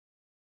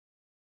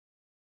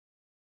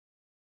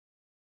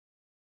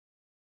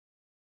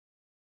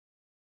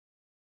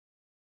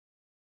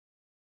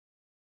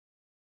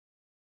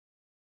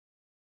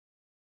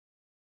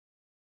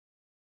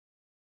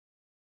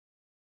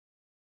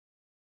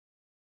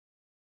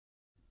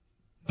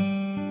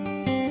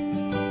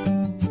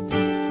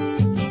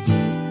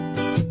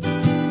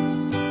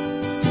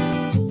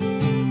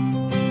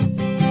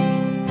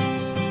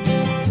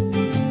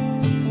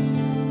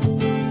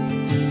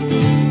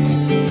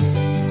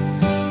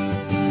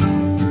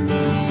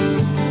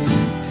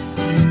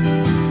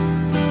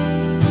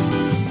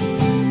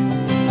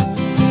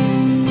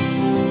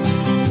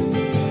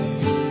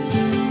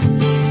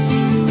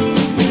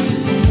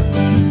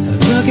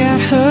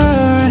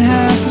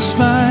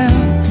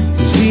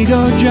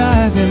go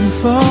driving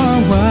for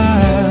a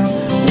while,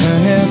 her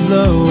hair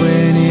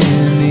blowing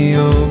in the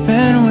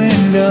open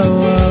window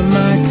of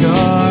my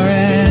car.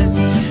 And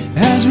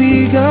as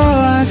we go,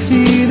 I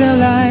see the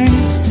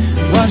lights,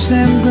 watch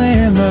them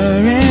glimmer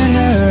in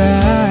her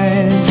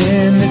eyes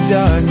in the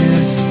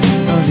darkness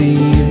of the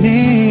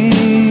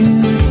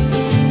evening.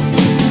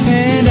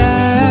 And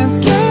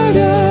I've got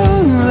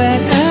all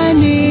that I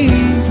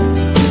need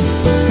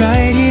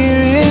right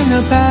here in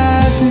the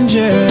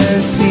passenger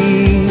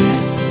seat.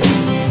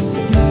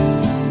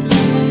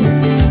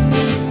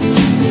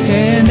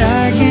 And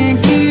I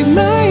can't keep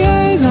my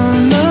eyes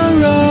on the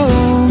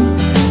road,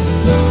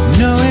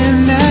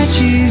 knowing that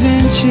she's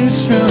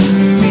inches from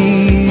me.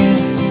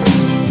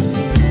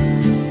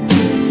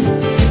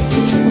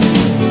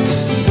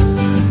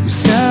 We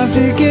stop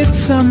to get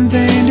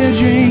something to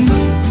drink,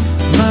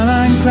 my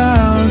mind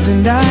clouds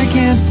and I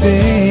can't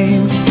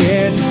think,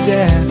 scared to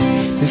death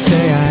to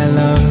say I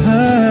love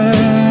her.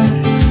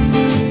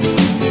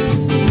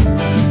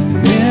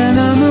 Then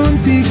the moon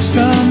peeks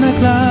from the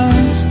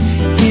clouds,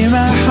 hear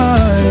my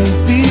heart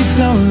beat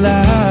so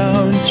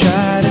loud,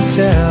 try to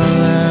tell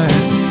her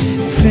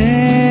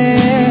simply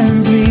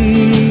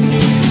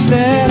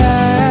that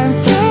I've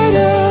got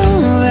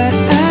all that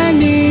I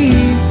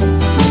need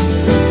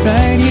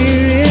right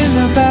here in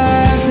the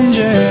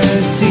passenger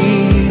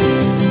seat.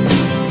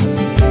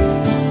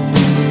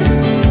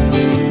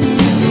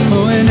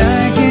 Oh, and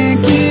I can't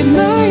keep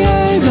my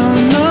eyes on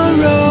the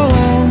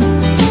road,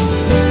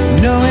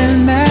 knowing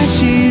that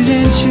she's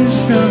inches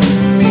from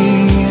me.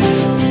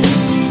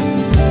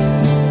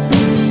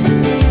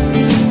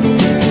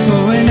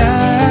 Oh, and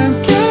I've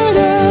got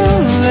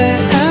all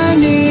that I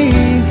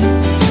need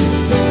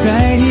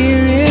right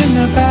here in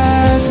the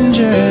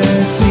passenger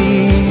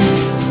seat.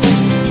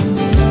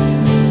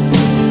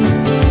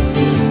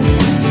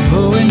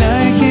 Oh, and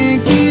I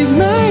can't keep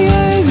my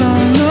eyes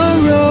on the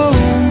road,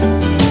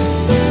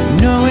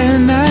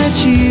 knowing that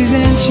she's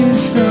inches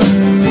from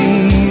me.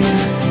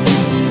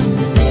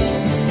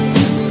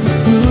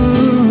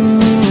 Ooh,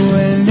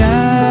 and I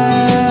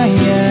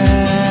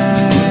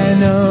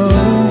know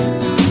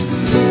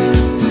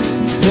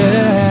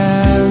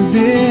that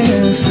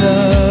this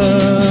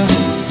love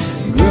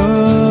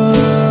grows.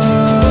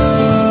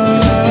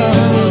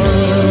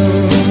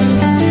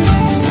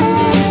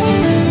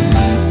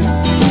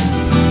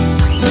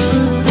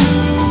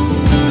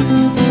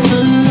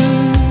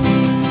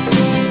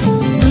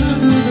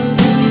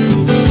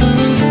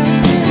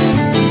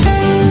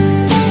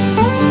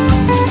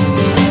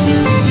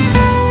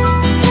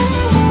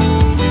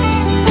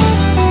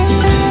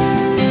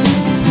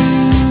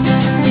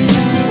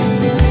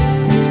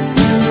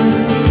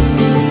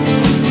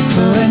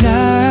 Oh, and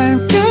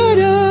I've got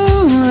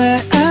all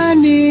that I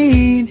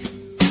need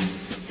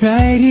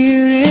right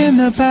here in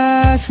the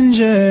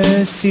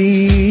passenger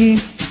seat.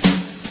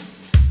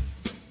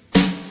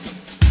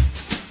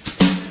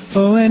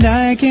 Oh, and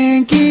I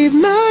can't keep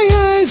my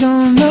eyes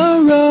on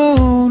the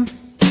road,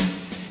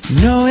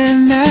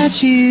 knowing that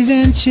she's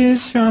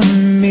inches from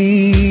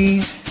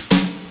me.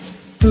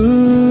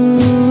 Ooh,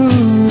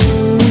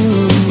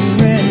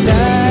 and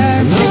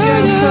I've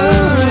got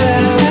all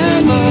that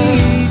I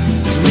need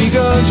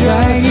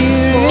right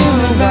here in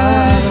the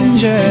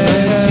passenger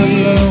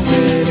seat.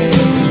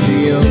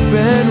 The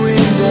open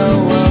window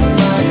of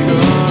my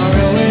car.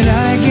 Oh, and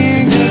I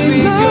can't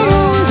keep my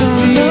eyes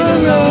on the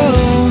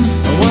road,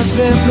 I watch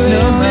them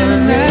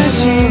knowing that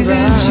she's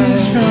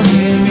inches from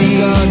me.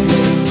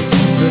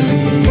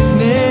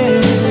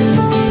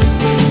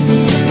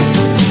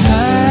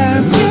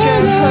 I've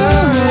got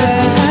all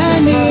that I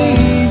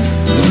need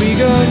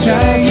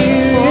right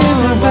here in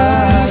the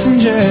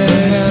passenger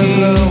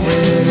seat.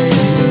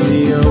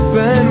 The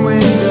open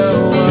window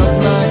of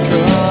my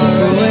car.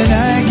 Oh, and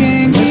I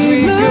can't keep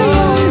my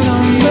eyes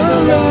on the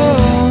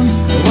road,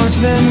 watch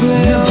them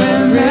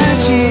knowing that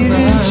she's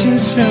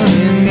inches from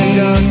me.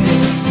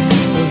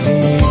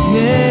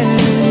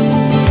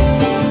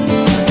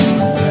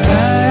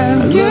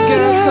 I've got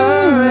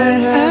all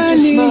that I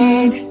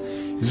need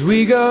as we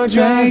go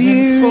driving right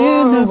here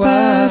in the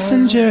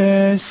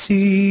passenger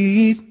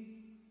seat.